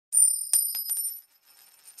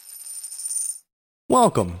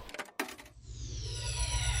Welcome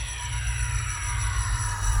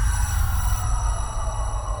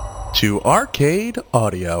to Arcade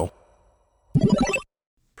Audio.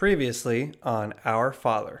 Previously on Our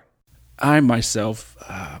Father. I myself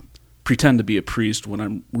pretend to be a priest when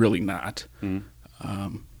I'm really not.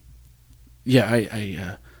 I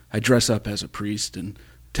dress up as a priest and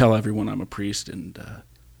tell everyone I'm a priest, and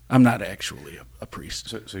I'm not actually a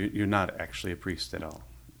priest. So you're not actually a priest at all?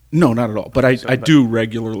 No, not at all. But I do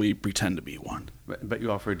regularly pretend to be one. But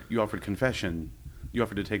you offered confession. You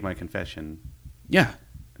offered to take my confession. Yeah.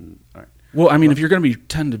 All right. Well, I mean, if you're going to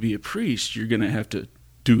pretend to be a priest, you're going to have to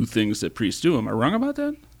do things that priests do. Am I wrong about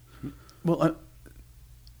that? Well,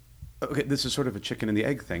 okay, this is sort of a chicken and the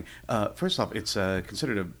egg thing. First off, it's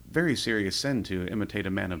considered a very serious sin to imitate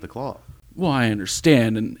a man of the cloth. Well, I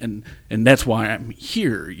understand, and that's why I'm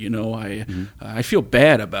here. You know, I feel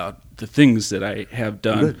bad about the things that I have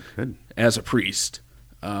done Good. as a priest.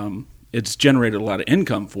 It's generated a lot of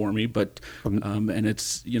income for me, but and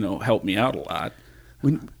it's helped me out a lot.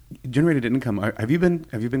 When you generated income, have you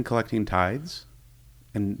been collecting tithes?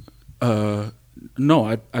 And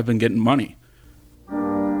No, I've been getting money.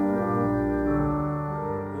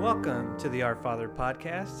 Welcome to the Our Father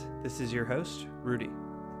podcast. This is your host, Rudy.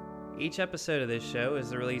 Each episode of this show is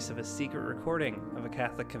the release of a secret recording of a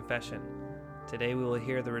Catholic confession. Today we will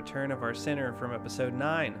hear the return of our sinner from episode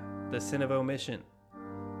 9, the sin of omission.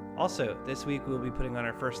 Also, this week we will be putting on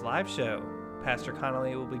our first live show. Pastor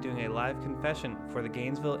Connolly will be doing a live confession for the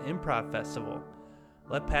Gainesville Improv Festival.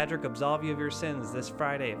 Let Patrick absolve you of your sins this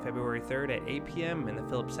Friday, February 3rd at 8 p.m. in the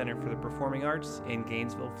Phillips Center for the Performing Arts in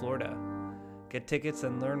Gainesville, Florida. Get tickets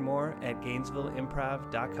and learn more at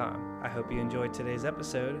GainesvilleImprov.com. I hope you enjoyed today's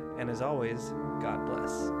episode, and as always, God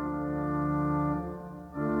bless.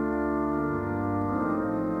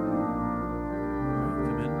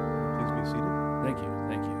 come in. Please be seated. Thank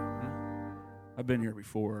you. I've been here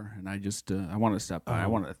before, and I just I wanted to stop by. I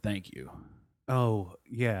wanted to thank you. Oh,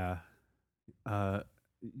 yeah.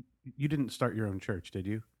 You didn't start your own church, did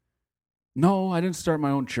you? No, I didn't start my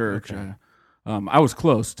own church. Okay. I was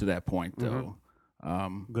close to that point, though.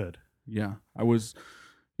 Good. Yeah, I was,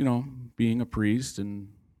 being a priest and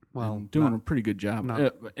doing a pretty good job.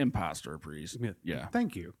 Imposter priest. Yeah.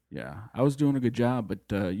 Thank you. Yeah, I was doing a good job,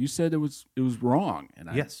 but you said it was wrong, and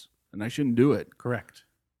Yes. I shouldn't do it. Correct.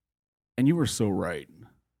 And you were so right.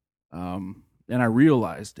 And I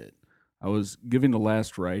realized it. I was giving the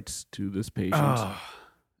last rites to this patient,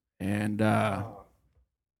 and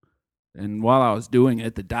while I was doing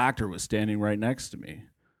it, the doctor was standing right next to me.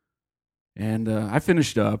 And I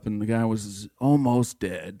finished up, and the guy was almost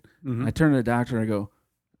dead. Mm-hmm. I turned to the doctor, and I go,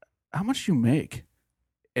 "How much do you make?"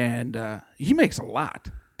 And he makes a lot.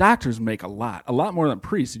 Doctors make a lot more than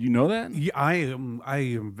priests. Did you know that? Yeah, I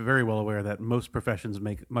am very well aware that most professions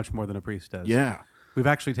make much more than a priest does. Yeah. We've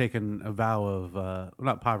actually taken a vow of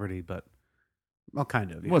not poverty, but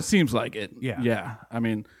kind of. Yeah. Well, it seems like it. Yeah. Yeah. I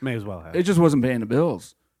mean, May as well have. it just wasn't paying the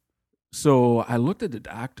bills. So I looked at the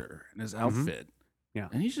doctor and his outfit. Yeah.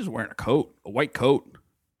 And he's just wearing a white coat.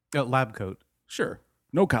 Lab coat. Sure.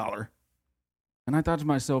 No collar. And I thought to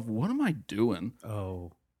myself, what am I doing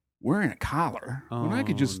Oh. wearing a collar when I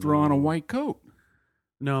could Oh, just throw on a no. white coat?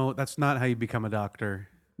 No, that's not how you become a doctor.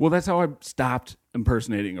 Well, that's how I stopped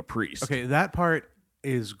impersonating a priest. Okay, that part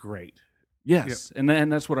is great. Yes. And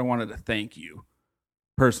that's what I wanted to thank you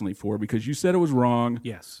personally for, because you said it was wrong.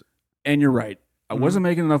 Yes. And you're right. I wasn't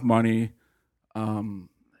making enough money.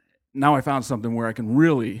 Now I found something where I can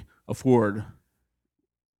really afford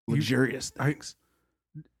luxurious things.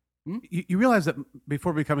 You realize that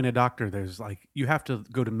before becoming a doctor, there's you have to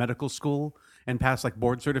go to medical school and pass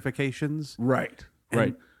board certifications. Right.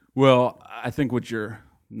 Well, I think what you're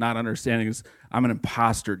not understanding is I'm an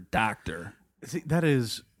imposter doctor. See, that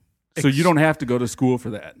is So you don't have to go to school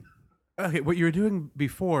for that. okay. What you were doing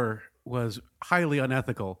before was highly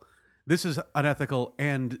unethical. This is unethical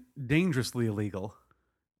and dangerously illegal.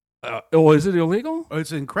 Is it illegal? Oh,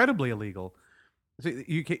 it's incredibly illegal. See,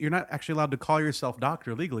 you're not actually allowed to call yourself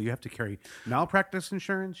doctor legally. You have to carry malpractice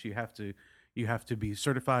insurance. You have to be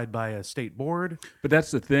certified by a state board. But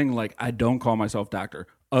that's the thing. I don't call myself doctor.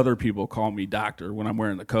 Other people call me doctor when I'm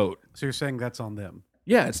wearing the coat. So you're saying that's on them.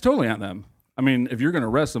 Yeah, it's totally on them. I mean, if you're going to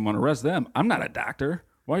arrest someone, arrest them. I'm not a doctor.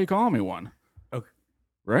 Why are you calling me one? Okay.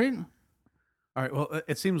 Right? All right. Well,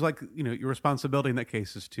 it seems like your responsibility in that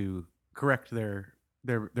case is to correct their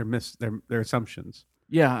assumptions.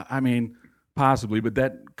 Yeah, I mean, possibly, but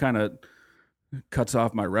that kind of cuts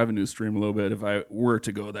off my revenue stream a little bit if I were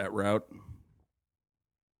to go that route.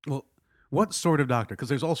 Well, What sort of doctor? Because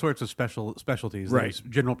there's all sorts of specialties. Right. There's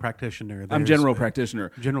general practitioner. I'm there's, general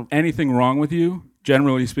practitioner. general- Anything wrong with you,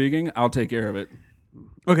 generally speaking, I'll take care of it.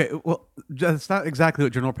 Okay, well, that's not exactly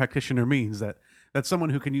what general practitioner means. That's someone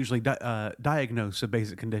who can usually diagnose a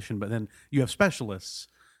basic condition, but then you have specialists.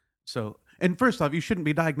 So, and first off, you shouldn't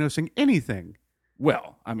be diagnosing anything.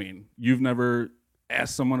 Well, I mean, you've never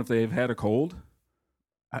asked someone if they've had a cold?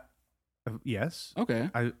 Yes. Okay.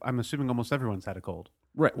 I'm assuming almost everyone's had a cold.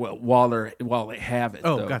 Right. Well, while they have it.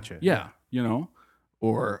 Oh, though. gotcha. Yeah. You know,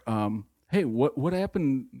 or hey, what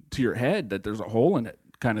happened to your head that there's a hole in it,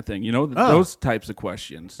 kind of thing. You know, those types of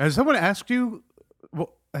questions. Has someone asked you?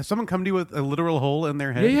 Well, has someone come to you with a literal hole in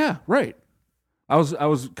their Yeah. head? Yeah. Right. I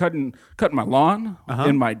was cutting my lawn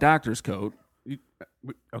in my doctor's coat.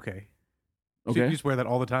 Okay. Okay. So you just wear that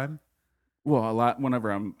all the time? Well, a lot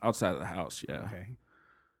whenever I'm outside of the house. Yeah. Okay.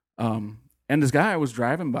 And this guy I was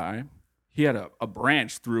driving by, he had a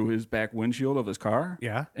branch through his back windshield of his car.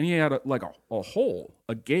 Yeah. And he had a hole,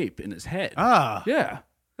 a gape in his head. Ah. Yeah.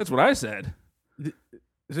 That's what I said.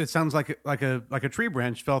 It sounds like a tree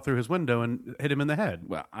branch fell through his window and hit him in the head.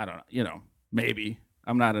 Well, I don't know. You know, maybe.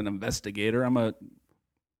 I'm not an investigator. I'm a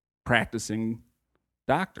practicing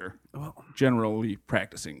doctor, Well, generally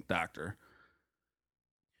practicing doctor.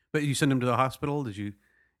 but you sent him to the hospital? Did you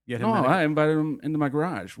get him? No, I invited him into my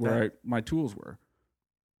garage where my tools were.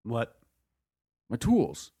 What? My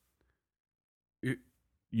tools. You-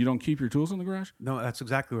 You don't keep your tools in the garage? No, that's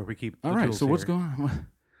exactly where we keep. All the right. tools So what's here. going on?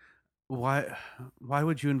 Why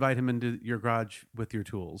would you invite him into your garage with your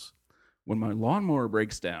tools? When my lawnmower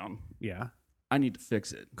breaks down, Yeah. I need to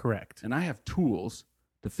fix it. Correct. And I have tools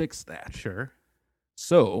to fix that. Sure.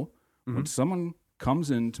 So when Mhm. someone comes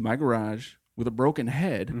into my garage with a broken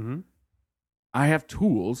head, Mm-hmm. I have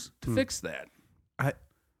tools to Hmm. fix that.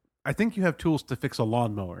 I think you have tools to fix a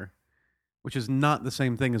lawnmower, which is not the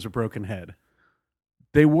same thing as a broken head.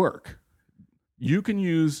 They work. You can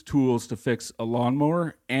use tools to fix a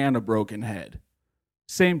lawnmower and a broken head.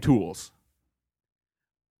 Same tools.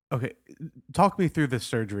 Okay, talk me through this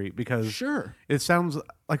surgery because Sure. it sounds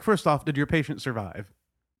like, first off, did your patient survive?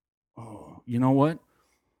 Oh, you know what?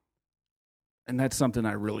 And that's something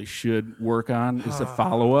I really should work on is a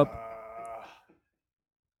follow-up.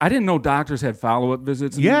 I didn't know doctors had follow-up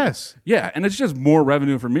visits. And- Yes. Yeah, and it's just more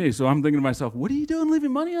revenue for me. So I'm thinking to myself, what are you doing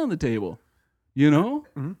leaving money on the table? You know?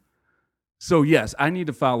 Mhm. So yes, I need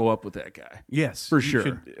to follow up with that guy. Yes. For you sure.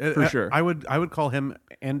 should- For sure. I would call him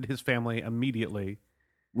and his family immediately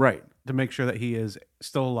Right. to make sure that he is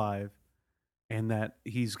still alive and that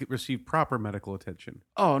he's received proper medical attention.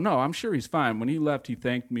 Oh, no, I'm sure he's fine. When he left, he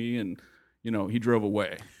thanked me and, he drove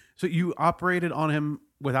away. So you operated on him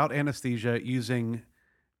without anesthesia using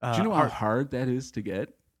Do you know how hard that is to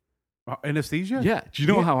get? anesthesia? Yeah. Do you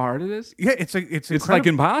know how hard it is? Yeah, it's It's like incredible.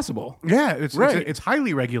 impossible. Yeah, it's Right. it's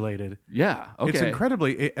highly regulated. Yeah. Okay. It's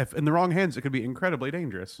incredibly if in the wrong hands it could be incredibly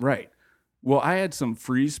dangerous. Right. Well, I had some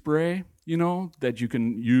freeze spray, that you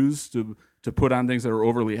can use to put on things that are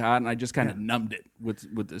overly hot, and I just kind of numbed it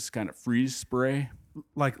with this kind of freeze spray.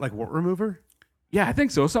 Like wart remover? Yeah, I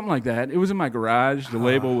think so. Something like that. It was in my garage. The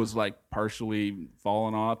label was like partially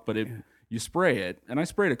falling off, but you spray it, and I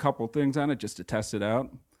sprayed a couple things on it just to test it out.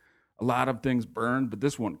 A lot of things burned, but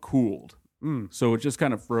this one cooled. So it just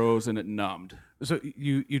kind of froze and it numbed. So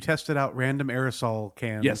you tested out random aerosol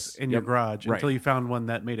cans Yes. in your Yep. garage Right. until you found one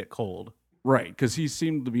that made it cold. Right, because he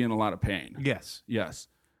seemed to be in a lot of pain. Yes. Yes.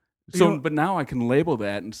 You So, know- but now I can label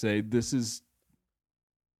that and say this is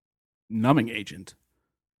numbing agent.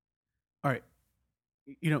 All right.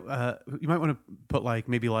 You might want to put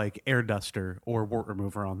maybe air duster or wart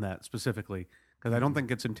remover on that specifically because I don't think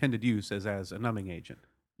it's intended use as a numbing agent.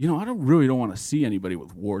 I don't want to see anybody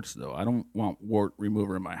with warts, though. I don't want wart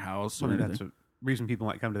remover in my house or Well, anything. that's a reason people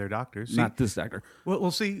might come to their doctors. See, Not this doctor. well, we'll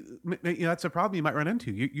see. That's a problem you might run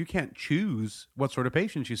into. You can't choose what sort of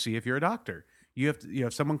patients you see if you're a doctor. You have to.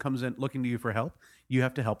 If someone comes in looking to you for help, you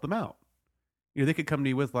have to help them out. They could come to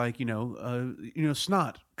you with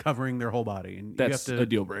snot covering their whole body, and That's you have a to.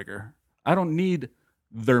 deal breaker. I don't need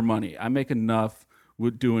their money. I make enough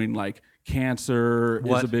with doing cancer is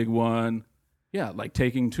What? a big one. Yeah, like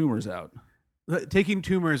taking tumors out. Taking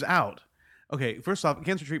tumors out. Okay, first off,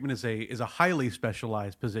 cancer treatment is a highly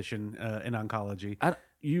specialized position in oncology.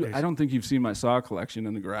 I don't think you've seen my saw collection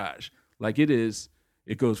in the garage.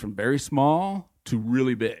 It goes from very small to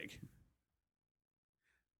really big.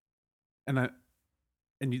 And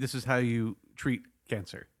this is how you treat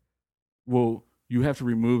cancer. Well, you have to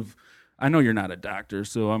remove. I know you're not a doctor,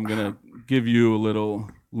 so I'm going to give you a little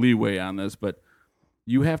leeway on this, but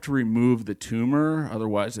you have to remove the tumor,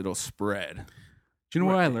 otherwise it'll spread. Do you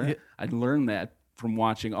know what I learned? I learned that from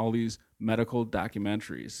watching all these medical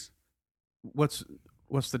documentaries. What's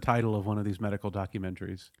the title of one of these medical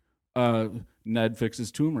documentaries? Ned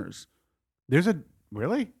Fixes Tumors. There's a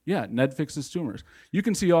really? Yeah, Ned Fixes Tumors. You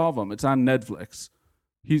can see all of them. It's on Netflix.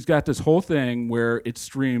 He's got this whole thing where it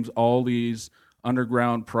streams all these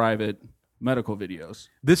underground private medical videos.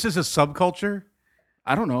 This is a subculture?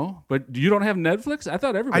 I don't know, but you don't have Netflix? I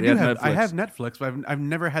thought everybody had Netflix. I have Netflix, but I've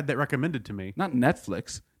never had that recommended to me. Not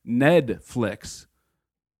Netflix, Nedflix.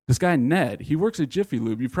 This guy Ned, he works at Jiffy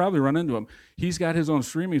Lube. You've probably run into him. He's got his own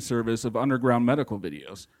streaming service of underground medical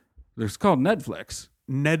videos. It's called Nedflix.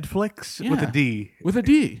 Netflix Yeah. with a D. With a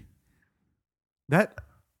D. That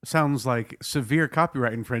sounds like severe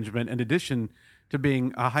copyright infringement in addition to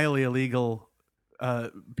being a highly illegal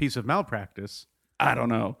piece of malpractice. I don't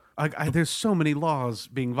know. There's so many laws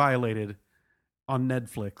being violated on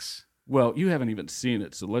Netflix. Well, you haven't even seen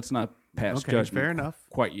it, so let's not pass Okay, judgment fair enough.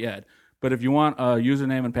 quite yet. But if you want a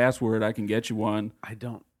username and password, I can get you one. I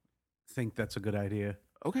don't think that's a good idea.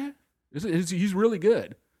 Okay. He's really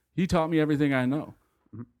good. He taught me everything I know.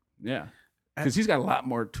 Yeah. Because he's got a lot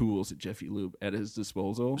more tools at Jiffy Lube at his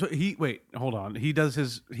disposal. So hold on. He does the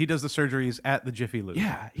surgeries at the Jiffy Lube.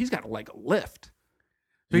 Yeah, he's got like a lift.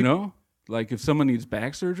 So You know? Like if someone needs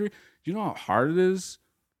back surgery, do you know how hard it is?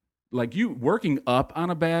 Like you working up on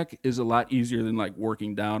a back is a lot easier than like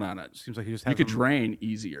working down on it. Seems like you just You have could them drain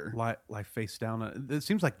easier. lie face down. It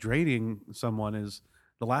seems like draining someone is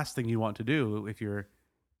the last thing you want to do if you're.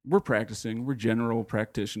 We're practicing. We're general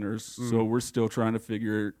practitioners, so we're still trying to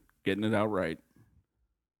figure getting it out right.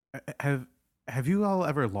 Have you all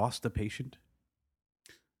ever lost a patient?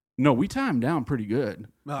 No, we tie them down pretty good.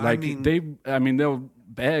 Well, I like mean- they'll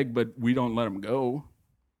beg, but we don't let them go.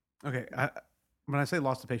 Okay, when I say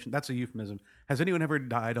lost a patient, that's a euphemism. Has anyone ever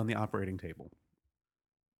died on the operating table?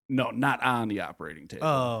 No, not on the operating table.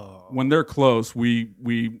 Oh, When they're close, we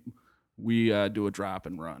do a drop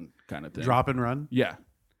and run kind of thing. drop and run. Yeah.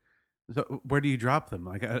 So where do you drop them?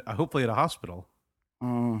 Like, hopefully at a hospital.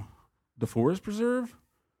 The Forest Preserve?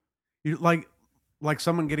 You like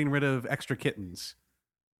someone getting rid of extra kittens.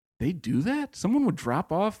 They do that? Someone would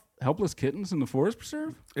drop off helpless kittens in the Forest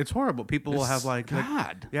Preserve? It's horrible. People will have like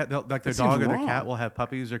God. yeah, their That dog seems or their wrong. cat will have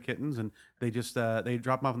puppies or kittens, and they just they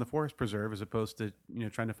drop them off in the forest preserve as opposed to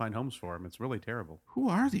trying to find homes for them. It's really terrible. Who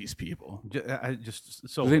are these people? Just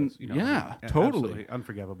so Then- yeah, totally. absolutely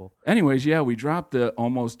unforgivable. Anyways, yeah, we dropped the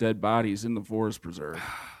almost dead bodies in the Forest Preserve.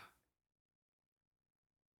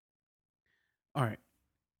 All right,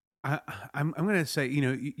 I'm going to say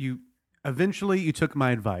you eventually you took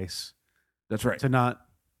my advice That's right. to not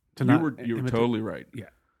You were imitate- totally right. Yeah.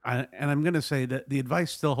 And I'm going to say that the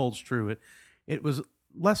advice still holds true. It was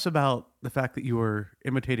less about the fact that you were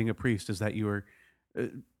imitating a priest, as that you were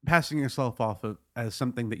passing yourself off as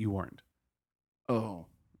something that you weren't. Oh.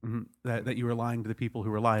 That you were lying to the people who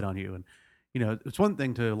relied on you. And, it's one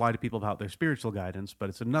thing to lie to people about their spiritual guidance, but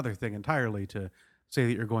it's another thing entirely to say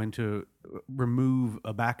that you're going to remove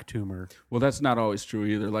a back tumor. Well, that's not always true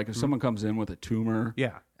either. Like if someone comes in with a tumor,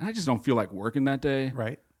 Yeah. and I just don't feel like working that day,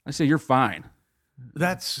 Right. I say, you're fine.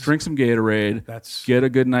 That's Drink some Gatorade, that's get a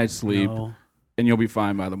good night's sleep, no. and you'll be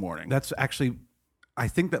fine by the morning. That's actually, I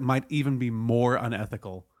think that might even be more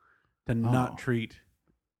unethical to Oh. not treat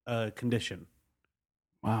a condition.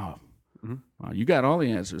 Wow. Mhm. Wow. You got all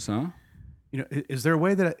the answers, huh? Is there a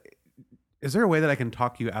way that I can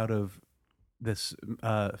talk you out of this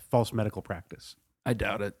false medical practice? I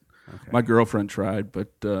doubt it. Okay. My girlfriend tried,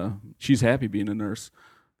 but she's happy being a nurse.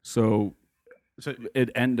 So So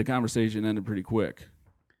the conversation ended pretty quick.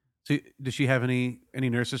 does she have any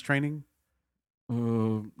nurses training?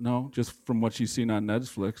 No, just from what she's seen on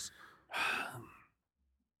Netflix.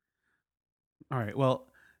 All right. Well,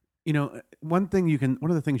 one of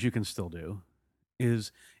the things you can still do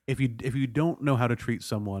is if you don't know how to treat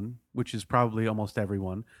someone, which is probably almost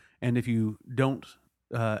everyone, and if you don't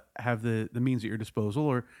have the means at your disposal,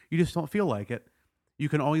 or you just don't feel like it, you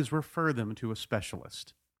can always refer them to a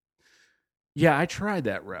specialist. Yeah, I tried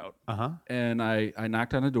that route. Uh-huh. And I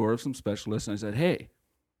knocked on the door of some specialists and I said, hey,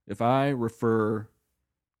 if I refer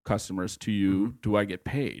customers to you, do I get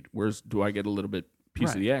paid? Do I get a little bit piece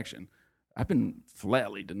of Right. the action? I've been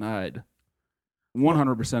flatly denied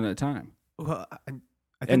 100% of the time. Well, I think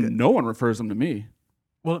And no one refers them to me.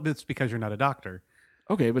 well, it's because you're not a doctor.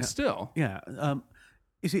 Okay, but still. Yeah.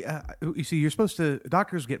 You see, you're supposed to.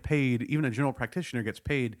 Doctors get paid. Even a general practitioner gets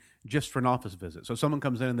paid just for an office visit. So someone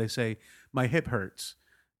comes in and they say, "My hip hurts,"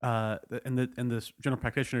 and this general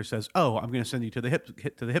practitioner says, "Oh, I'm going to send you to the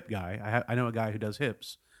hip guy. I know a guy who does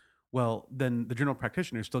hips." Well, then the general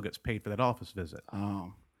practitioner still gets paid for that office visit.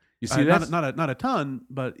 Oh. You see, not that's not a ton,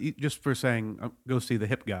 but just for saying, "Go see the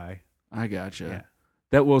hip guy." I gotcha. Yeah.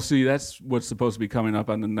 That we'll see. That's what's supposed to be coming up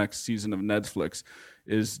on the next season of Netflix.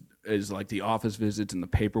 Is like the office visits and the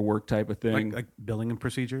paperwork type of thing, Like billing and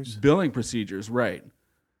procedures. billing procedures, right?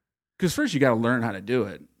 Because first you got to learn how to do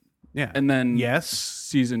it, Yeah. and then Yes.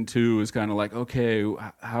 season 2 is kind of like, okay,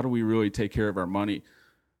 how do we really take care of our money?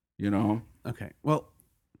 You know, Okay. Well,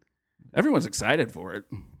 everyone's excited for it.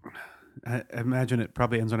 I imagine it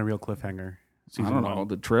probably ends on a real cliffhanger. I don't know.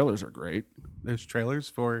 The trailers are great. There's trailers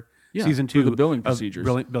for Yeah, season for 2 the billing of procedures.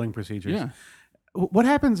 Billing procedures. Yeah. What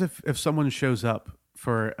happens if someone shows up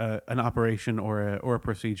for an operation or a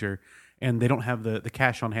procedure and they don't have the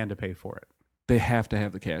cash on hand to pay for it? They have to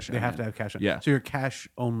have the cash. They have to have cash on. Yeah. So you're cash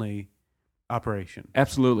only operation.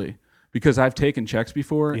 Absolutely. Because I've taken checks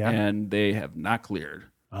before Yeah. and they have not cleared.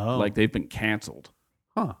 Oh. Like they've been canceled.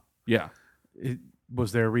 Huh. Yeah.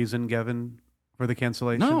 Was there a reason, Gavin, for the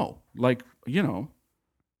cancellation? No. Like,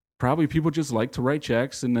 probably people just like to write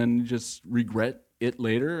checks and then just regret it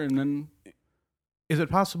later and then Is it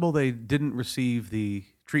possible they didn't receive the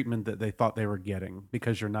treatment that they thought they were getting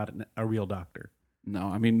because you're not a real doctor? no.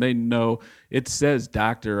 I mean, they know it says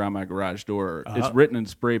doctor on my garage door. It's written in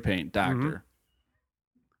spray paint, doctor.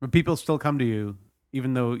 But people still come to you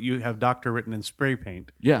even though you have doctor written in spray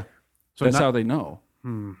paint. Yeah. So That's not- how they know.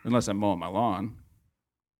 Hmm. Unless I'm mowing my lawn.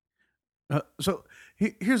 So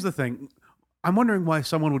here's the thing. I'm wondering why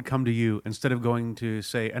someone would come to you instead of going to,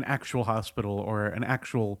 say, an actual hospital or an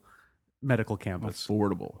actual medical campus.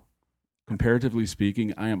 Affordable. Comparatively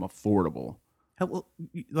speaking, I am affordable. Hell, well,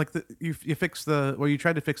 you fix you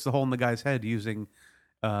tried to fix the hole in the guy's head using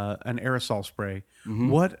an aerosol spray. Mhm.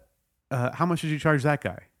 What? How much did you charge that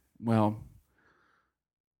guy? Well,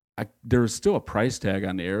 there was still a price tag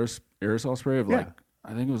on the aerosol spray of Yeah.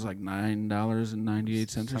 I think it was like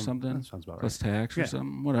 $9.98 or something. That sounds about right. Plus tax or Yeah.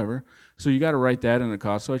 something, whatever. So you got to write that in the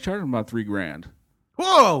cost. So I charged him about $3,000,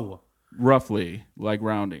 Whoa! roughly, like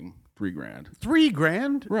rounding $3,000.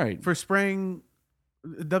 $3,000 Right. for spraying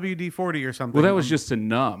WD-40 or something. Well, that was just to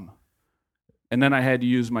numb, and then I had to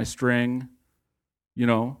use my string,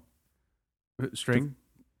 string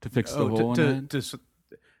to fix the hole in it.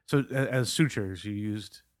 So as sutures you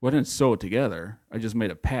used. Well, I didn't sew it together. I just made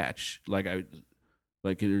a patch.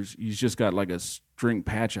 He's just got like a string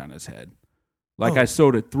patch on his head. Like Oh. I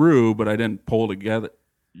sewed it through, but I didn't pull together.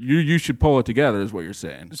 You should pull it together, is what you're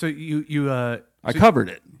saying. So I covered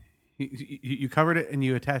it. you covered it and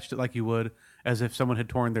you attached it like you would as if someone had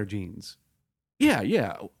torn their jeans. Yeah,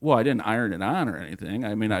 yeah. Well, I didn't iron it on or anything.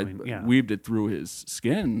 I mean, yeah. weaved it through his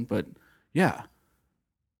skin, but yeah,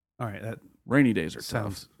 All right, that rainy days are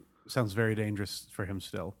tough. sounds very dangerous for him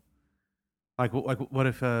still. Like what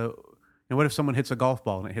if someone hits a golf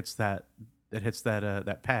ball and it hits that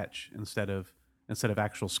patch instead of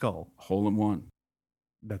actual skull? Hole in one.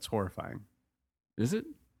 That's horrifying. Is it?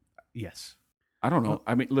 Yes. I don't know.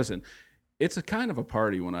 I mean, listen, it's a kind of a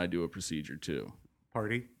party when I do a procedure too.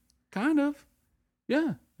 Party. Kind of.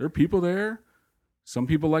 Yeah. There are people there. Some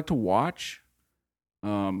people like to watch.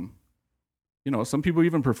 Some people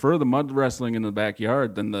even prefer the mud wrestling in the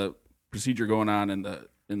backyard than the procedure going on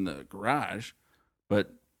in the garage.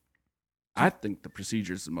 But I think the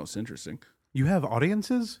procedure is the most interesting. You have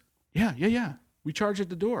audiences? Yeah. We charge at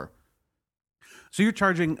the door. So you're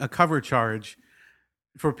charging a cover charge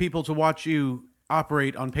for people to watch you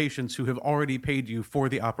operate on patients who have already paid you for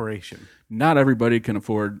the operation. Not everybody can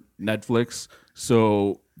afford Netflix,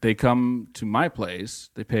 so they come to my place.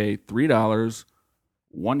 They pay $3,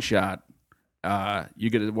 one shot. You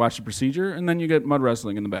get to watch the procedure, and then you get mud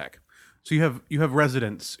wrestling in the back. So you have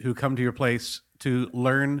residents who come to your place to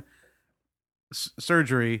learn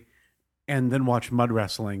surgery and then watch mud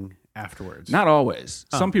wrestling afterwards. Not always.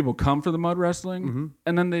 Some people come for the mud wrestling,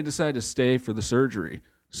 and then they decide to stay for the surgery.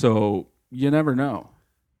 So you never know.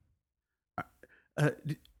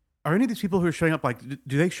 Are any of these people who are showing up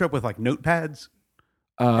do they show up with notepads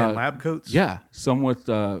and lab coats? Yeah, some with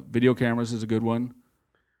video cameras is a good one.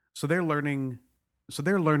 So they're learning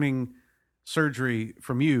surgery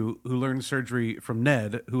from you, who learned surgery from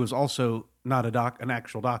Ned, who is also not an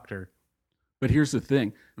actual doctor. But here's the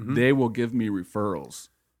thing: they will give me referrals.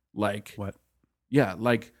 Like What? Yeah,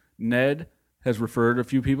 like Ned has referred a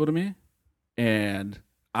few people to me, and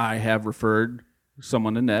I have referred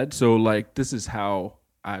someone to Ned. So this is how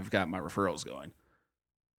I've got my referrals going.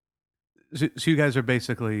 So you guys are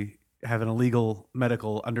basically have an illegal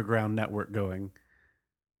medical underground network going.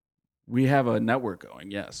 We have a network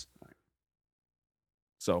going, yes.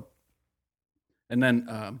 So, and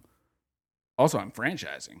then also I'm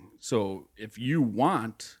franchising. So if you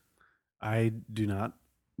want, I do not,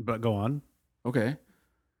 but go on. okay.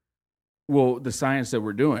 Well, the science that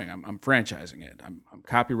we're doing, I'm franchising it. I'm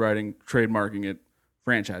copywriting, trademarking it,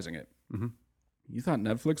 franchising it. Mm-hmm. You thought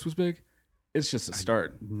Netflix was big? It's just a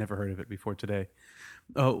start. Never heard of it before today.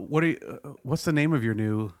 What's the name of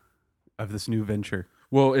this new venture?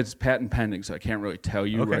 Well, it's patent pending, so I can't really tell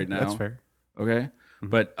you Okay, right now. that's fair. Okay, Mhm.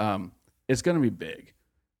 but it's going to be big,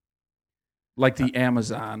 like the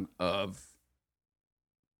Amazon of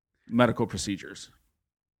medical procedures.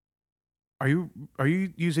 Are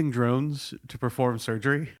you using drones to perform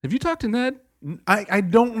surgery? Have you talked to Ned? I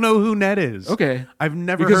don't know who Ned is. Okay, I've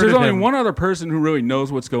never because heard there's of only him. one other person who really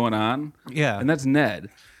knows what's going on, Yeah, and that's Ned.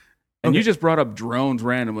 And Okay. you just brought up drones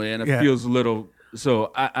randomly, and it Yeah. feels a little.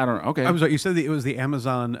 So I don't know. Okay, I was like, you said that it was the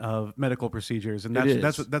Amazon of medical procedures, and It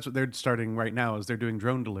that's is. what they're starting right now. Is they're doing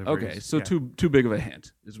drone deliveries. okay. So Yeah. too big of a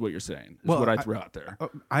hint is what you're saying. Is Well, what I I- threw out there.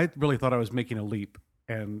 I really thought I was making a leap,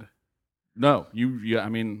 and No, you. I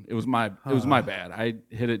mean, it was my bad. I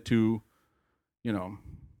hit it too.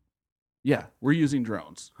 Yeah, we're using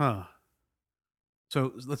drones.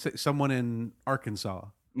 So let's say someone in Arkansas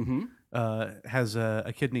Mm-hmm. has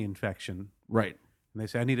a kidney infection, Right. and they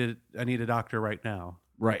say, I need a doctor right now.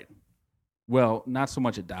 Right. Well, not so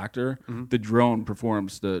much a doctor. Mhm. The drone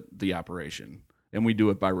performs the operation, and we do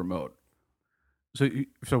it by remote.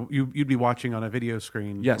 So you'd be watching on a video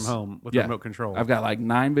screen Yes. from home with Yeah. remote control. I've got like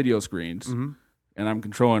 9 video screens, Mhm. and I'm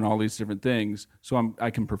controlling all these different things, so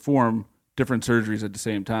I can perform different surgeries at the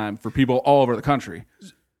same time for people all over the country.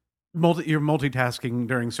 You're multitasking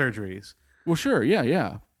during surgeries, Well, sure,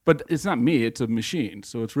 yeah, but it's not me; it's a machine,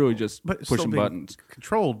 so it's really just but it's still pushing being buttons.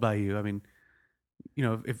 controlled by you. I mean,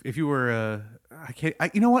 if you were,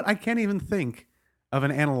 you know what? I can't even think of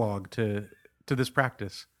an analog to this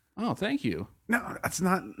practice. Oh, thank you. No, that's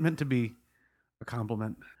not meant to be a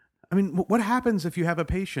compliment. I mean, what happens if you have a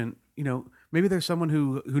patient? Maybe there's someone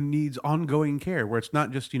who needs ongoing care, where it's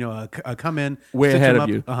not just a come in Way stitch ahead them of up.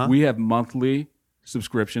 you. Uh-huh. We have monthly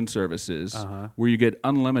subscription services where you get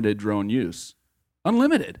unlimited drone use.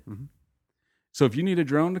 Unlimited. Mhm. So if you need a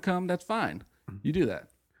drone to come, that's fine. You do that.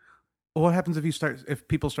 Well, what happens if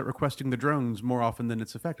people start requesting the drones more often than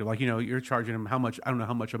it's effective? Like you're charging them how much? I don't know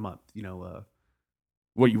how much a month.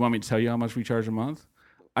 What, you want me to tell you how much we charge a month?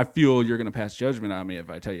 I feel you're going to pass judgment on me if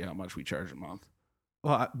I tell you how much we charge a month.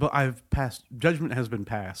 Well, but I've passed. Judgment has been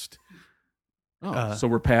passed. Oh, so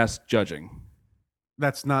we're past judging.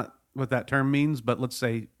 That's not what that term means, but let's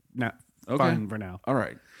say not Okay. fine for now. All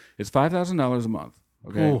right. It's $5,000 a month.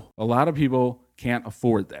 Okay. Ooh. A lot of people can't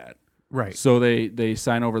afford that. Right. So they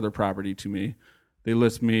sign over their property to me. They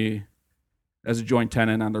list me as a joint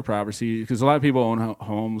tenant on their property because a lot of people own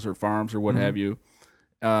homes or farms or what have you.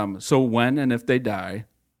 So when and if they die,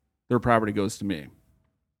 their property goes to me.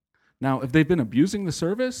 Now, if they've been abusing the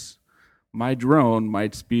service, my drone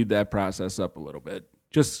might speed that process up a little bit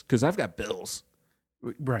just because I've got bills.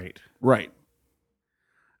 Right. Right.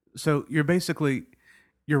 So you're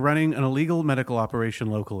running an illegal medical operation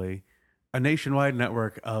locally, a nationwide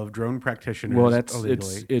network of drone practitioners. Well, that's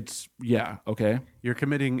illegally. it's yeah, okay. You're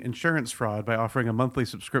committing insurance fraud by offering a monthly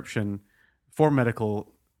subscription for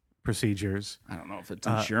medical procedures, I don't know if it's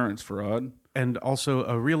insurance fraud. and also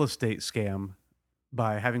a real estate scam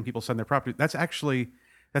by having people send their property. That's actually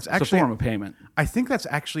It's a form of payment. I think that's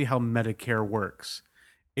actually how Medicare works,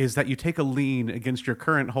 is that you take a lien against your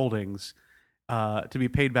current holdings to be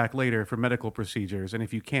paid back later for medical procedures, and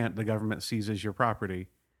if you can't, the government seizes your property.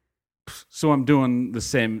 So I'm doing the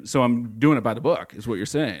same. So I'm doing it by the book, is what you're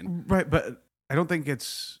saying. Right, but I don't think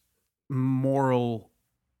it's moral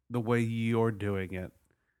the way you're doing it.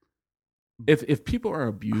 If people are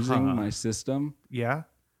abusing Uh-huh. my system, Yeah,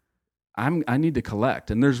 I need to collect,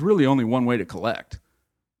 and there's really only one way to collect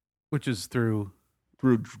which is through.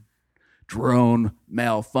 through drone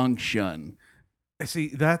malfunction. See,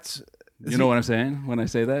 that's You know what I'm saying when I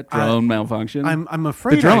say that? Drone malfunction. I'm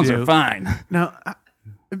afraid the drones I do. are fine. Now,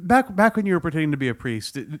 back when you were pretending to be a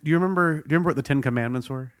priest, do you remember what the 10 Commandments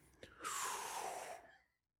were?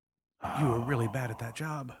 You were really bad at that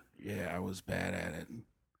job. Yeah, I was bad at it.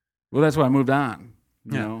 Well, that's why I moved on.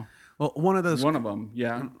 You Yeah. know, Well, one of those. one of them.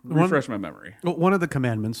 Yeah, One- refresh my memory. Well, one of the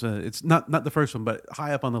commandments, it's not the first one, but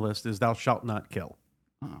high up on the list is "Thou shalt not kill."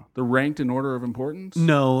 Oh, they're ranked in order of importance.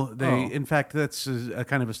 No, they. Oh. In fact, that's a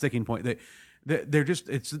kind of a sticking point. They're just.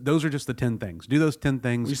 Those are just the 10 things. Do those 10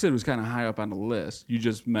 things. You said it was kind of high up on the list. You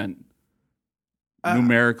just meant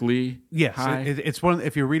numerically Yes, high. it's one.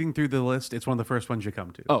 If you're reading through the list, it's one of the first ones you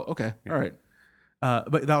come to. Oh, okay. All right.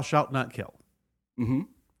 But "Thou shalt not kill." Mm-hmm. So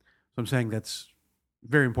I'm saying that's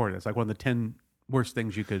very important. It's like one of the 10 worst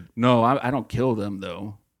things you could. No, I don't kill them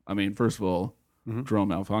though. I mean, first of all, Mhm. drone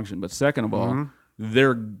malfunction, but second of all, Mhm.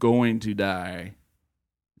 they're going to die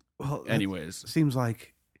Well, anyways. it seems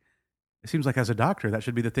like as a doctor, that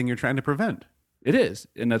should be the thing you're trying to prevent. It is,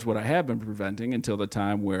 and that's what I have been preventing until the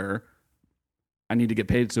time where I need to get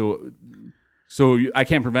paid. So I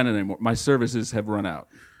can't prevent it anymore. My services have run out.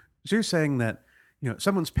 So you're saying that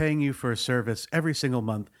someone's paying you for a service every single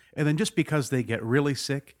month, and then just because they get really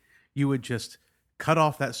sick, you would just cut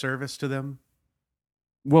off that service to them?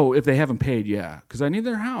 Well, if they haven't paid, yeah, because I need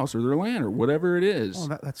their house or their land or whatever it is.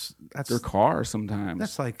 Well, that's their car sometimes.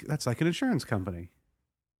 That's like an insurance company.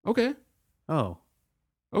 Okay. Oh.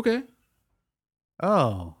 Okay.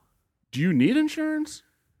 Oh. Do you need insurance?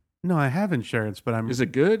 No, I have insurance, but I'm. Is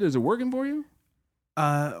it good? Is it working for you?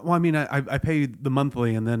 Well, I mean, I pay the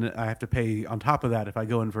monthly, and then I have to pay on top of that if I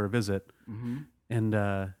go in for a visit. Mm-hmm. And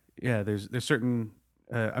yeah, there's certain.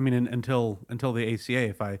 I mean, until the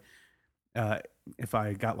ACA, if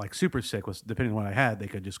I got like super sick, was depending on what I had, they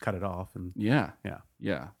could just cut it off. And Yeah.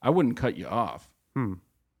 I wouldn't cut you off.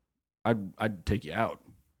 I'd take you out.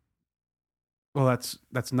 Well, that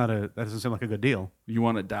doesn't seem like a good deal. You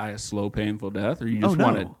want to die a slow, painful death, or you just no.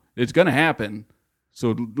 want it? It's going to happen.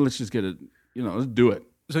 So let's just get it. Let's do it.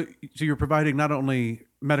 So you're providing not only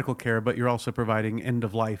medical care, but you're also providing end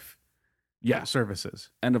of life services.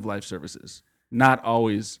 End of life services, not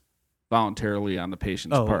always voluntarily on the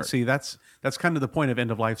patient's part. See, that's kind of the point of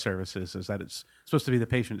end of life services, is that it's supposed to be the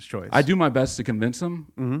patient's choice. I do my best to convince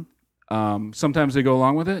them. Mm-hmm. Sometimes they go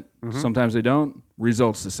along with it. Mm-hmm. Sometimes they don't.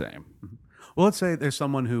 Results the same. Mm-hmm. Well, let's say there's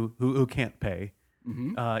someone who can't pay.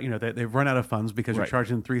 Mm-hmm. They've run out of funds because you're Right.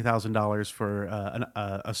 charging $3,000 for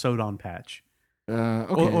a Sodon patch.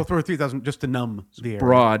 Okay. Or for $3,000 just to numb the area.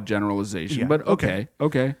 Broad generalization, Yeah, but okay.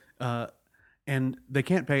 And they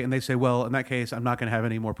can't pay, and they say, well, in that case, I'm not going to have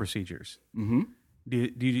any more procedures. Mm-hmm. Do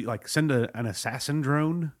you like send an assassin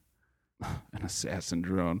drone? An assassin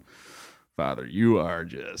drone. Father, you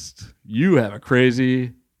have a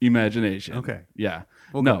crazy imagination. Okay. Yeah.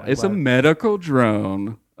 Well, no, good. it's a Glad- medical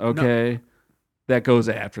drone, okay, that goes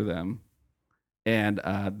after them. And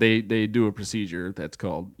they do a procedure that's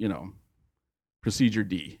called, Procedure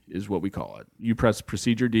D is what we call it. You press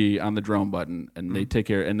Procedure D on the drone button, and they take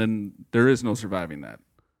care, and then there is no surviving that.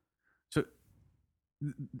 So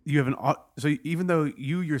you have so even though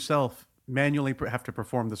you yourself manually have to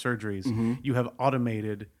perform the surgeries, you have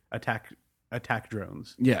automated attack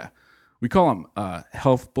drones. Yeah. We call them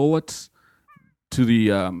health bullets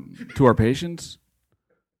to our patients.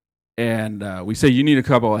 And we say, you need a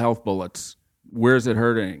couple of health bullets. Where's it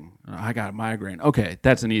hurting? I got a migraine. Okay,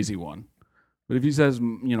 that's an easy one. But if he says,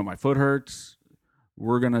 my foot hurts,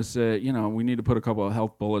 we're going to say, we need to put a couple of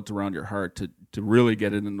health bullets around your heart to really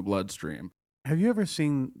get it in the bloodstream. Have you ever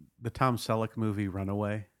seen the Tom Selleck movie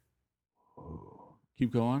Runaway?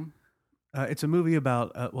 Keep going. It's a movie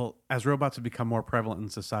about, as robots have become more prevalent in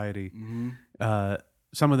society, Mm-hmm.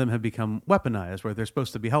 some of them have become weaponized where they're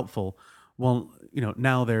supposed to be helpful. Well,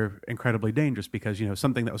 now they're incredibly dangerous because,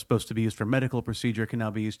 something that was supposed to be used for medical procedure can now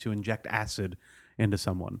be used to inject acid into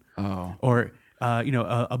someone. Oh. Or,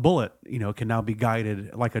 a bullet, can now be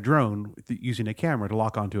guided like a drone using a camera to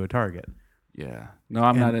lock onto a target. Yeah. No,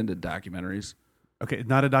 I'm not into documentaries. Okay,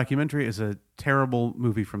 not a documentary. It's a terrible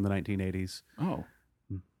movie from the 1980s. Oh.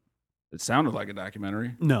 It sounded like a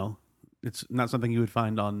documentary. No, it's not something you would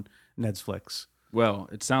find on Netflix. Well,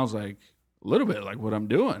 it sounds like a little bit like what I'm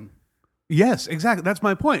doing. Yes, exactly. That's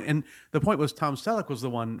my point. And the point was Tom Selleck was the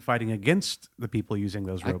one fighting against the people using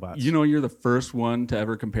those robots. You're the first one to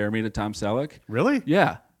ever compare me to Tom Selleck. Really?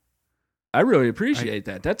 Yeah. I really appreciate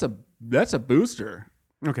that. That's a booster.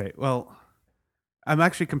 Okay, well, I'm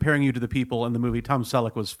actually comparing you to the people in the movie Tom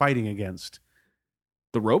Selleck was fighting against.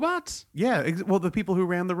 The robots? Yeah, well, the people who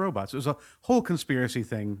ran the robots. It was a whole conspiracy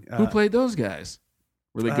thing. Who played those guys?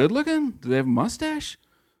 Were they good looking? Do they have a mustache?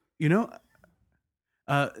 No,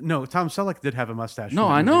 Tom Selleck did have a mustache. No,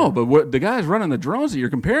 I know, but what the guys running the drones that you're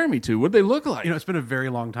comparing me to, what'd they look like? It's been a very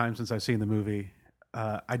long time since I've seen the movie.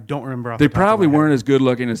 I don't remember. They probably weren't as good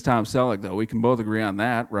looking as Tom Selleck, though. We can both agree on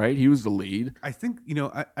that, right? He was the lead. I think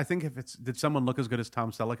I think if did someone look as good as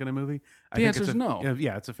Tom Selleck in a movie? The answer is no.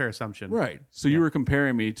 Yeah, it's a fair assumption. Right. So you were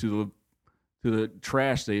comparing me to the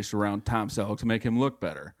trash they surround Tom Selleck to make him look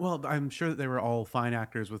better. Well, I'm sure that they were all fine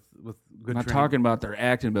actors with good. I'm not training. talking about their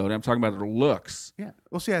acting ability. I'm talking about their looks. Yeah.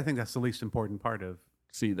 Well, see, I think that's the least important part of.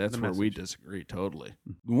 See, that's the where we message. disagree totally.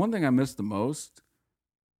 The one thing I miss the most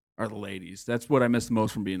are the ladies. That's what I miss the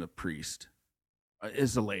most from being a priest.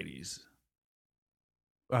 Is the ladies.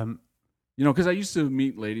 Because I used to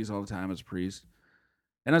meet ladies all the time as a priest,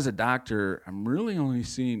 and as a doctor, I'm really only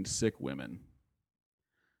seeing sick women.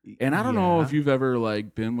 And I don't know if you've ever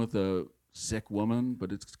been with a sick woman,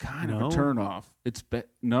 but it's kind of a turnoff.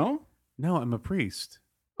 No? No, I'm a priest.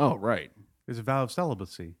 Oh, right. There's a vow of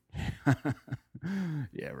celibacy.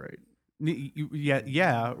 Yeah, right.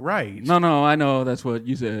 Yeah, right. No, I know that's what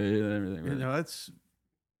you said. And everything. You know, that's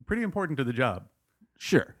pretty important to the job.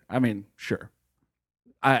 Sure. I mean, sure.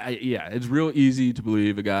 Yeah, it's real easy to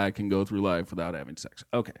believe a guy can go through life without having sex.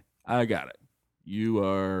 Okay, I got it. You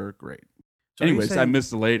are great. So are you Anyways, I saying- miss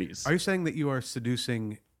the ladies. Are you saying that you are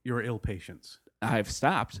seducing your ill patients? I've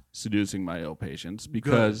stopped seducing my ill patients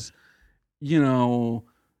because, you know,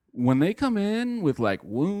 when they come in with like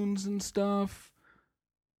wounds and stuff,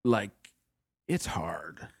 like it's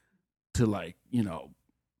hard to like, you know,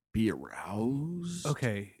 be aroused.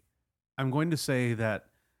 Okay. I'm going to say that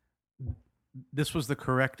this was the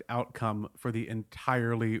correct outcome for the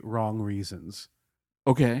entirely wrong reasons.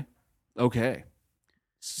 Okay.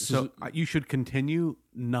 So you should continue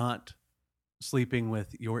not sleeping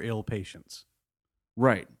with your ill patients.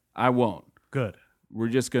 Right. I won't. Good. We're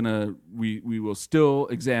just gonna we will still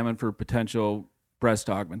examine for potential breast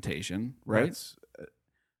augmentation, right? That's,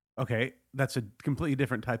 okay. That's a completely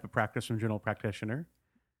different type of practice from general practitioner.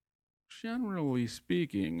 Generally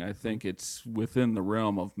speaking, I think it's within the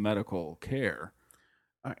realm of medical care.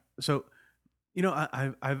 All right. So, you know,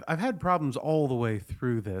 I've had problems all the way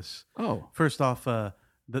through this. Oh. First off, that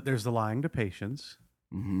there's the lying to patients.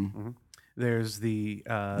 Mm-hmm. There's the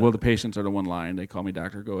Well, the patients are the one lying. They call me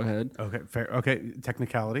doctor. Go ahead. okay, fair. Okay,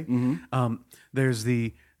 technicality. Mm-hmm. There's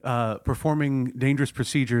the performing dangerous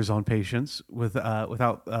procedures on patients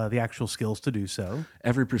without the actual skills to do so.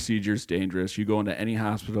 Every procedure is dangerous. You go into any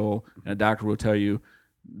hospital, and a doctor will tell you,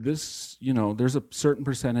 this, you know, there's a certain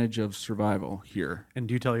percentage of survival here. And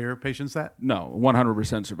do you tell your patients that? No,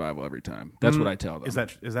 100% survival every time. That's what I tell them. Is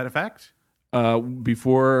that a fact?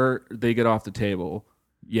 Before they get off the table?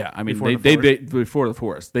 Yeah, I mean, Before before the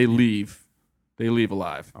force, they leave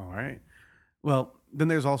alive. All right. Well, then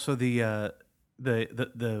there's also the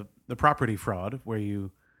property fraud where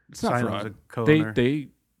you It's not sign fraud. as a co-owner.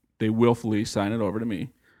 They willfully sign it over to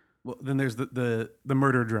me. Well, then there's the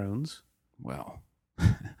murder drones. Well,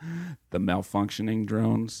 the malfunctioning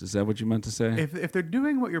drones. Is that what you meant to say? If they're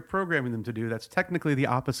doing what you're programming them to do, that's technically the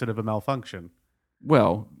opposite of a malfunction.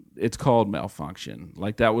 Well, it's called malfunction.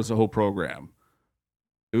 Like that was the whole program.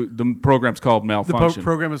 The program's called The malfunction.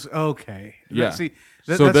 program is okay. Yeah. See,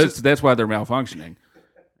 So that's that's why they're malfunctioning.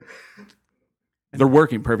 They're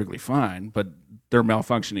working perfectly fine, but they're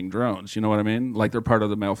malfunctioning drones. You know what I mean? Like they're part of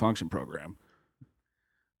the malfunction program.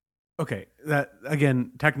 okay. That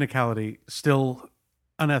again, technicality, still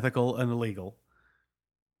unethical and illegal.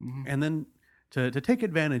 Mhm. And then to take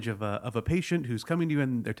advantage of a patient who's coming to you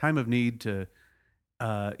in their time of need to,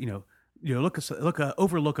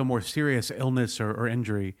 overlook a more serious illness or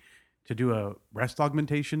injury, to do a breast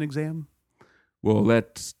augmentation exam. Well,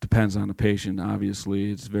 that depends on the patient.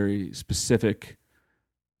 Obviously, it's a very specific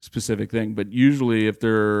thing. But usually, if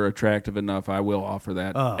they're attractive enough, I will offer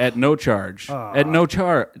that at no charge. At no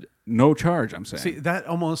charge. I'm saying. See,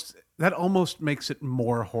 that almost makes it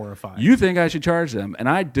more horrifying. You think I should charge them, and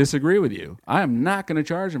I disagree with you. I am not going to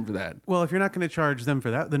charge them for that. Well, if you're not going to charge them for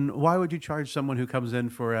that, then why would you charge someone who comes in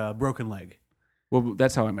for a broken leg? Well,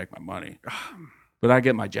 that's how I make my money. But I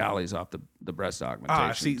get my jollies off the breast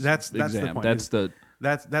augmentation. See, that's the exam. point.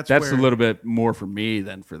 That's That's a where, little bit more for me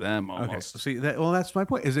than for them okay. almost. See, that's my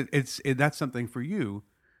point. Is that's something for you,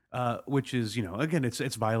 which is again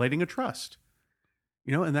it's violating a trust.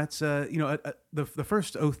 And that's the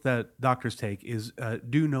first oath that doctors take is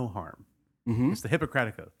do no harm. Mm-hmm. It's the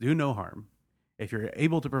Hippocratic Oath. Do no harm. If you're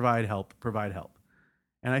able to provide help, provide help.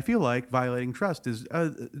 And I feel like violating trust is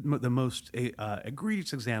the most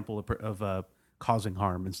egregious example of causing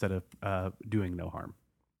harm instead of doing no harm.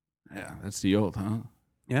 Yeah, that's the oath, huh?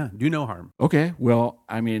 Yeah, do no harm. Okay, well,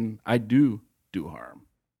 I mean, I do harm,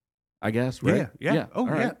 I guess, right? Yeah. Oh, all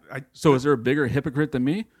right. yeah. So is there a bigger hypocrite than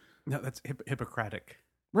me? No, that's Hippocratic.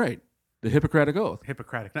 Right, the Hippocratic Oath.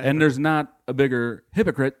 Hippocratic. And there's not a bigger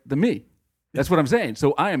hypocrite than me. That's what I'm saying.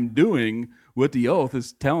 So I am doing what the oath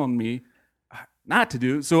is telling me not to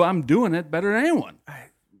do, so I'm doing it better than anyone. I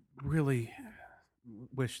really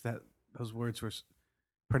wish that those words were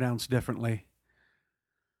pronounced differently.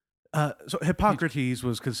 So Hippocrates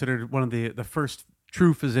was considered one of the first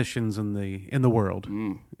true physicians in the world,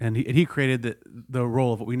 and he created the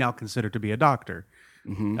role of what we now consider to be a doctor,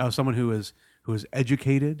 someone who is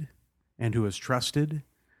educated and who is trusted,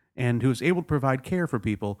 and who is able to provide care for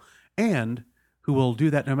people, and who will do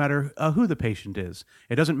that no matter who the patient is.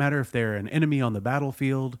 It doesn't matter if they're an enemy on the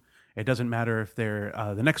battlefield. It doesn't matter if they're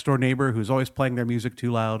the next door neighbor who's always playing their music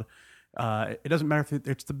too loud. It doesn't matter if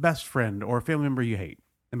it's the best friend or a family member you hate.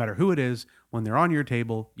 No matter who it is, when they're on your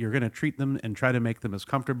table, you're going to treat them and try to make them as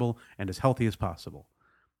comfortable and as healthy as possible.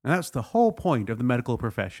 And that's the whole point of the medical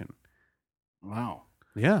profession. Wow.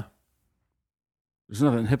 Yeah. There's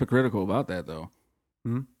nothing hypocritical about that, though.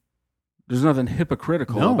 Hmm? There's nothing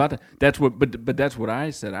hypocritical No. about that. That's what, but that's what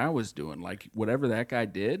I said I was doing. Like whatever that guy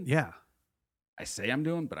did, Yeah. I say I'm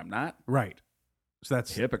doing, but I'm not. Right. So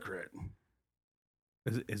that's Hypocrite.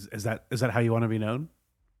 is that how you want to be known?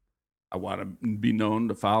 I want to be known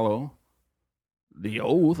to follow the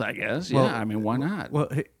oath, I guess. Well, yeah, I mean, why not? Well,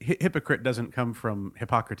 hypocrite doesn't come from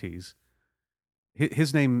Hippocrates.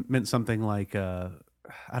 His name meant something like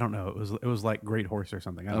I don't know. It was like great horse or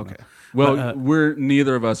something. I don't Okay. know. Well, But, we're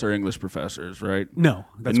neither of us are English professors, right? No,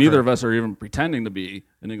 And that's neither correct. of us are even pretending to be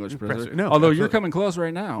an English professor. No, although you're absolutely. coming close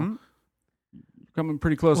right now. Hmm? You're coming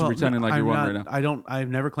pretty close to Well, pretending like you're I'm one not- right now. I've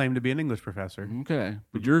never claimed to be an English professor. Okay,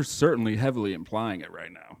 but you're certainly heavily implying it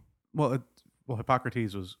right now. Well,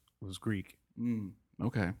 Hippocrates was Greek.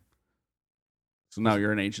 Okay. So now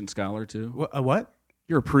you're an ancient scholar too. What?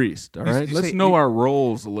 You're a priest, all You- right? you Let's say- know you- our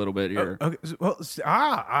roles a little bit here. Okay. Well,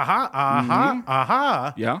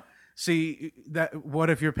 aha. Yeah. See that? What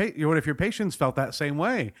if your patients felt that same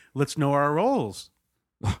way? Let's know our roles.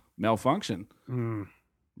 Malfunction. Mm.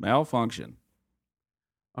 Malfunction.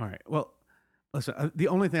 All right. Well, listen. The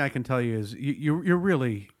only thing I can tell you is you're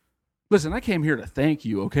really. Listen, I came here to thank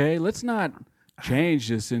you, okay? Let's not change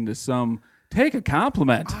this into some take a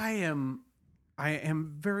compliment. I am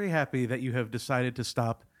very happy that you have decided to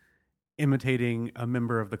stop imitating a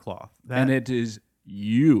member of the cloth. And it is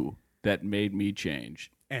you that made me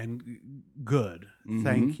change. And good. Mhm.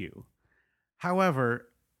 Thank you. However,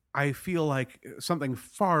 I feel like something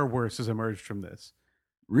far worse has emerged from this.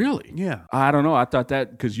 Really? Yeah. I don't know. I thought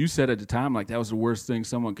that because you said at the time like that was the worst thing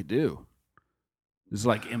someone could do. It's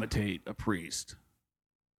like imitate a priest.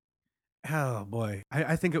 Oh boy.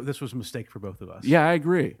 I think this was a mistake for both of us. Yeah, I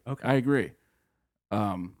agree. Okay. I agree.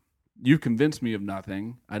 You've convinced me of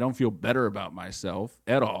nothing. I don't feel better about myself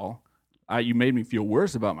at all. You made me feel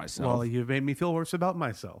worse about myself. Well, you've made me feel worse about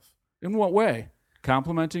myself. In what way?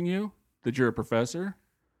 Complimenting you that you're a professor,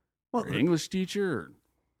 Well, or English teacher,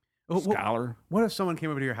 or scholar. What if someone came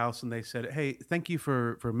over to your house and they said, "Hey, thank you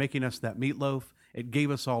for making us that meatloaf. It gave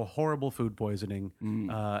us all horrible food poisoning,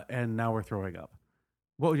 and now we're throwing up."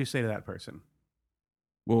 What would you say to that person?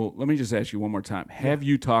 Well, let me just ask you one more time. Have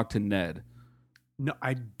you talked to Ned? No,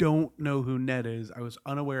 I don't know who Ned is. I was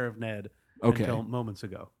unaware of Ned Okay. until moments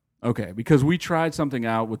ago. Okay, because we tried something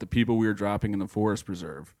out with the people we were dropping in the forest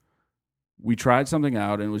preserve. We tried something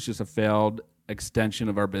out, and it was just a failed extension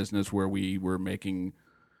of our business where we were making,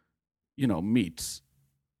 meats.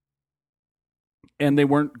 And they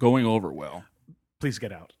weren't going over well. Please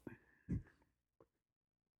get out.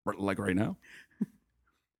 Like right now?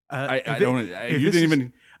 I don't. You didn't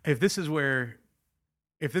even. If this is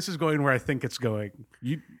going where I think it's going,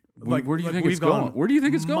 Where do you think we've it's going? gone Where do you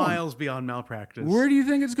think it's going? miles beyond malpractice. Where do you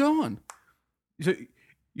think it's going? So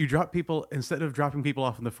you drop people instead of dropping people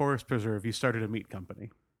off in the forest preserve. You started a meat company.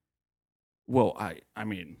 Well, I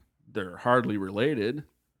mean, they're hardly related.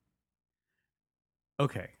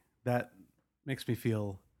 Okay, that makes me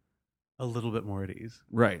feel a little bit more at ease.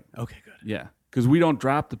 Right. Okay, good. Yeah. Because we don't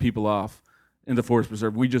drop the people off in the forest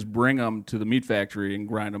preserve. We just bring them to the meat factory and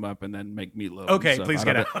grind them up and then make meatloaf. Okay, and stuff please out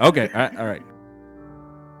get of it. out. Okay. All right.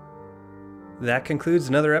 That concludes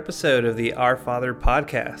another episode of the Our Father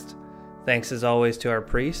podcast. Thanks as always to our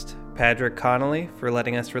priest, Patrick Connolly, for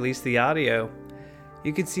letting us release the audio.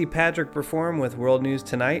 You can see Patrick perform with World News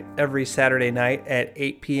Tonight every Saturday night at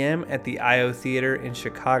 8 p.m. at the IO Theater in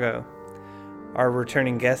Chicago. Our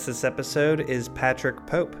returning guest this episode is Patrick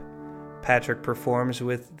Pope. Patrick performs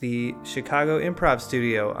with the Chicago Improv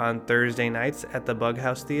Studio on Thursday nights at the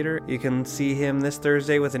Bughouse Theater. You can see him this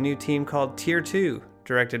Thursday with a new team called Tier 2,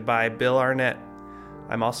 directed by Bill Arnett.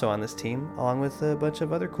 I'm also on this team, along with a bunch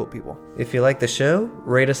of other cool people. If you like the show,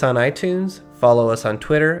 rate us on iTunes, follow us on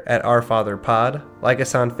Twitter at OurFatherPod, like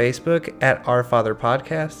us on Facebook at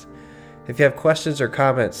OurFatherPodcast. If you have questions or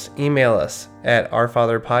comments, email us at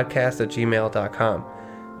ourfatherpodcast@gmail.com.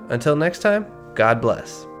 Until next time, God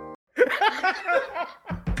bless.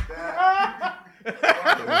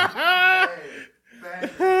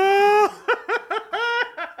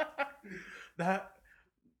 That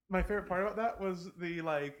my favorite part about that was the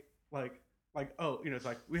like oh it's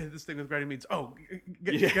like we had this thing with grinding meats. Oh,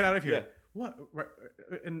 get out of here. Yeah. What? Right,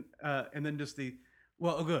 and then just the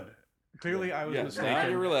good. Clearly, I was Yeah, mistaken. now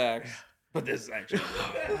you relax. But this is actually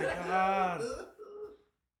Oh my God.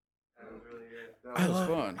 that was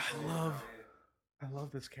fun. I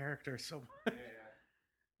love this character so much.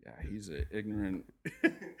 Yeah, he's an ignorant.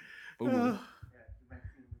 Ooh. Uh,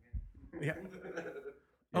 yeah.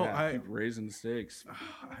 Oh, Yeah, keep raising the stakes. I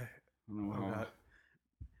don't know Oh how. God.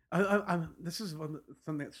 This is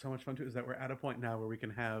something that's so much fun too. Is that we're at a point now where we can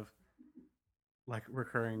have like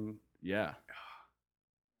recurring. Yeah.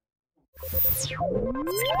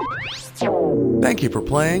 Thank you for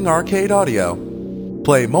playing Arcade Audio.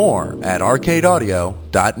 Play more at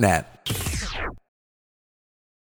arcadeaudio.net.